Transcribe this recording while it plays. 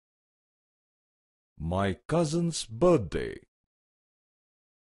my cousin's birthday.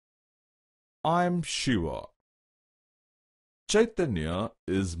 I'm Shiva. Chaitanya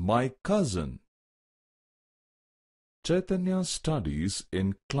is my cousin. Chaitanya studies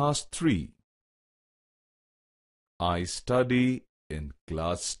in class 3. I study in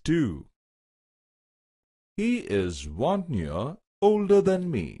class 2. He is 1 year older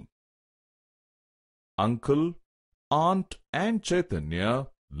than me. Uncle, aunt and Chaitanya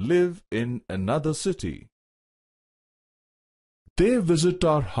live in another city. They visit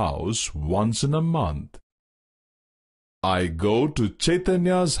our house once in a month. I go to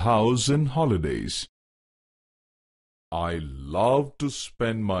Chaitanya's house in holidays. I love to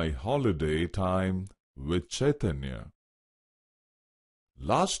spend my holiday time with Chaitanya.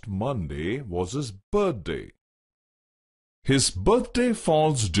 Last Monday was his birthday. His birthday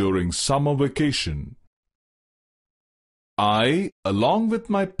falls during summer vacation. I, along with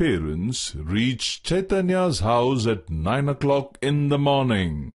my parents, reached Chaitanya's house at 9 o'clock in the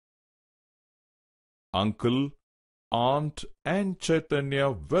morning. Uncle, aunt and Chaitanya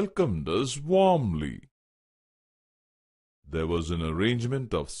welcomed us warmly. There was an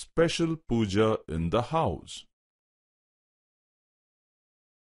arrangement of special puja in the house.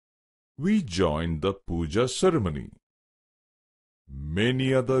 We joined the puja ceremony.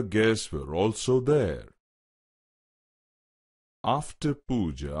 Many other guests were also there. After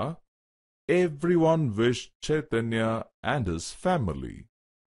puja, everyone wished Chaitanya and his family.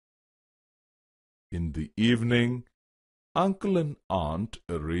 In the evening, uncle and aunt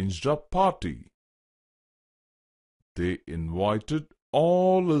arranged a party. They invited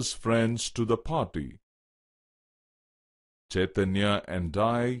all his friends to the party. Chaitanya and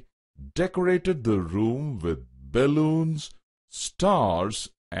I decorated the room with balloons, stars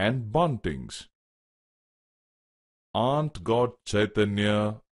and buntings. Aunt got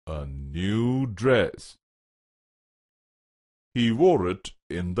Chaitanya a new dress. He wore it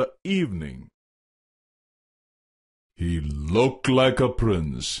in the evening. He looked like a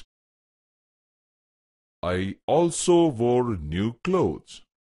prince. I also wore new clothes.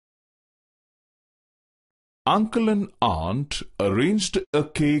 Uncle and aunt arranged a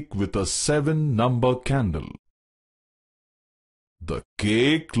cake with a 7-number candle. The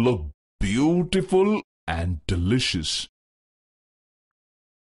cake looked beautiful and delicious.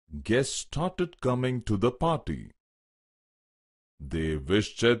 Guests started coming to the party. They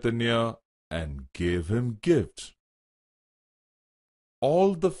wished Chaitanya and gave him gifts.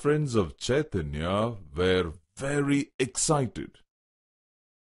 All the friends of Chaitanya were very excited.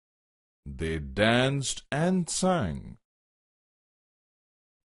 They danced and sang.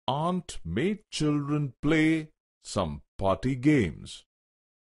 Aunt made children play some party games.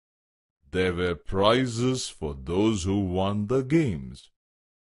 There were prizes for those who won the games.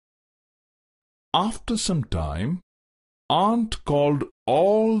 After some time, Aunt called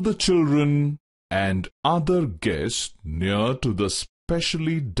all the children and other guests near to the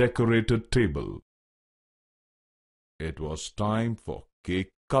specially decorated table. It was time for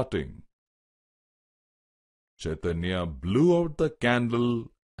cake cutting. Chaitanya blew out the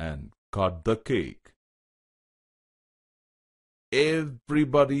candle and cut the cake.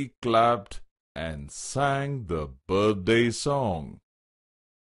 Everybody clapped and sang the birthday song.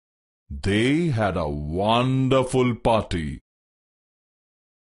 They had a wonderful party.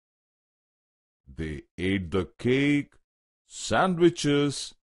 They ate the cake,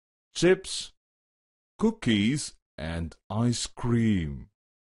 sandwiches, chips, cookies and ice cream.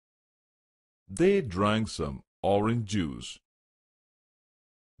 They drank some orange juice.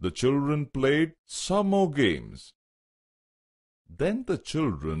 The children played some more games. Then the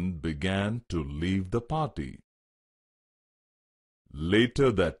children began to leave the party. Later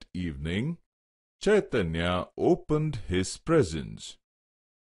that evening, Chaitanya opened his presents.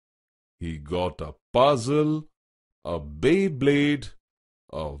 He got a puzzle, a Beyblade,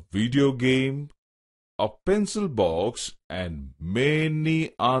 a video game, a pencil box and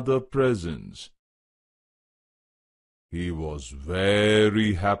many other presents. He was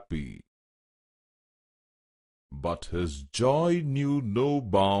very happy. But his joy knew no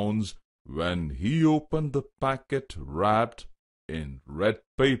bounds when he opened the packet wrapped in red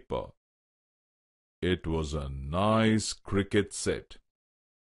paper. It was a nice cricket set.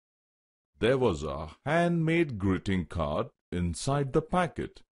 There was a handmade greeting card inside the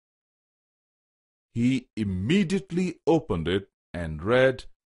packet. He immediately opened it and read,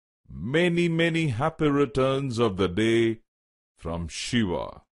 "Many, many happy returns of the day from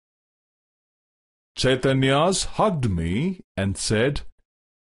Shiva." Chaitanyas hugged me and said,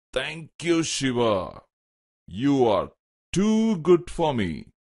 "Thank you, Shiva. You are too good for me."